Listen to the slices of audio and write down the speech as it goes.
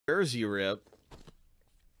Jersey rip.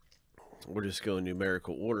 We're just going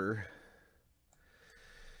numerical order.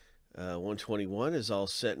 121 is all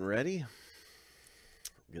set and ready.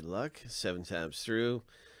 Good luck. 7 times through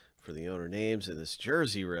for the owner names in this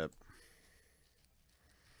Jersey rip.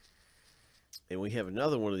 And we have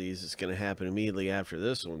another one of these that's going to happen immediately after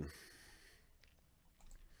this one.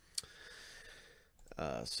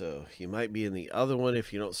 So you might be in the other one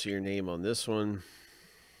if you don't see your name on this one.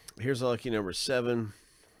 Here's lucky number 7.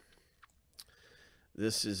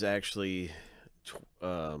 This is actually,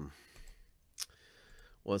 once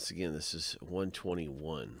again, this is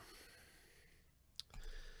 121.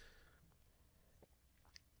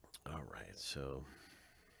 All right, so,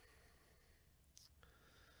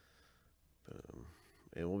 boom.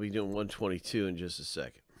 And we'll be doing 122 in just a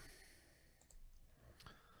second.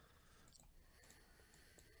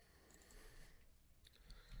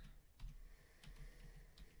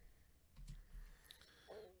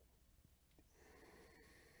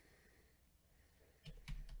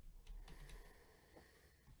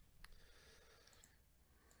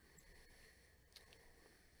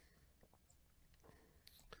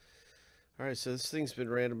 All right, so this thing's been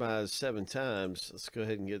randomized 7 times. Let's go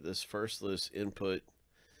ahead and get this first list input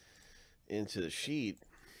into the sheet.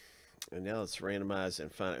 And now let's randomize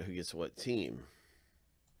and find out who gets what team.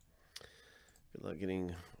 Good luck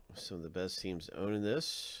getting some of the best teams owning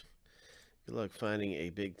this. Good luck finding a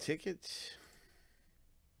big ticket.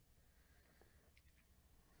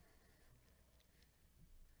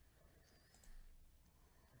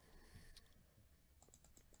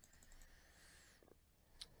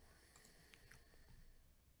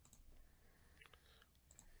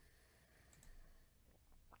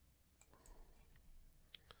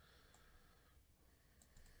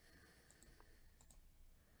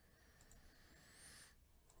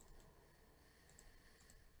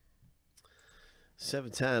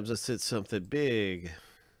 Seven times, let's hit something big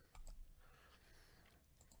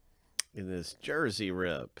in this Jersey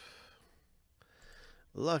rip.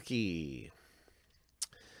 Lucky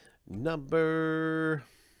number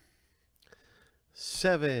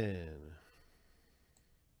 7.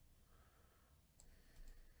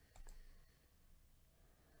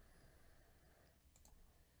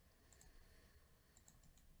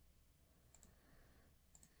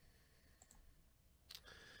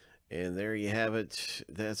 And there you have it.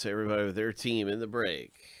 That's everybody with their team in the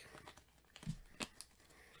break.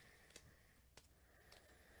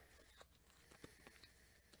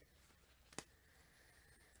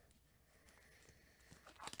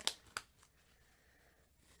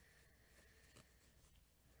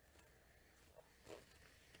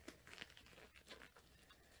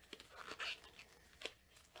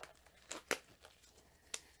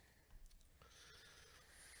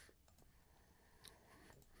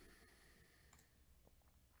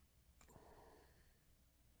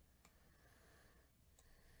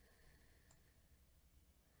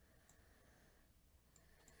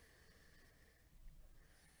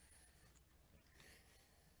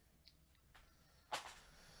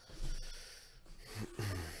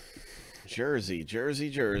 Jersey, Jersey,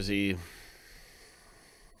 Jersey.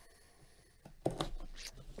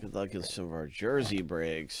 Good luck in some of our Jersey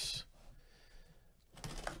breaks.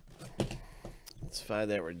 Let's find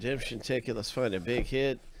that redemption ticket. Let's find a big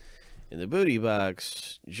hit in the booty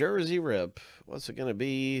box. Jersey rip. What's it going to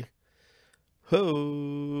be?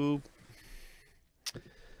 Ho!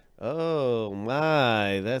 Oh,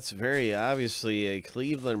 my. That's very obviously a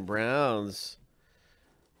Cleveland Browns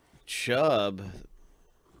Chubb.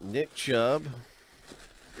 Nick Chubb.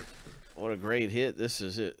 What a great hit. This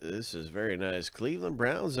is it. This is very nice. Cleveland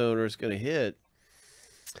Browns owner is going to hit.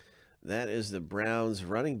 That is the Browns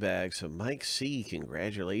running back. So Mike C.,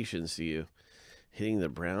 congratulations to you. Hitting the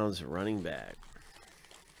Browns running back.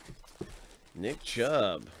 Nick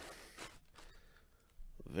Chubb.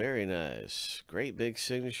 Very nice. Great big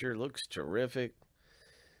signature. Looks terrific.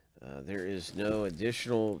 There is no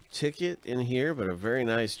additional ticket in here, but a very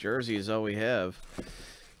nice jersey is all we have.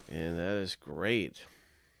 And that is great.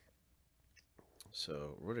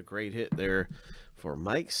 So, what a great hit there for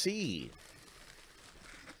Mike C.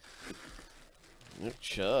 Nick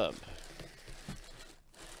Chubb.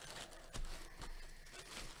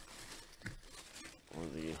 One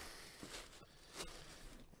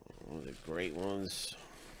of the great ones.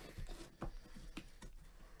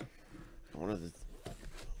 One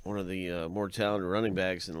of the more talented running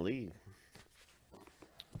backs in the league.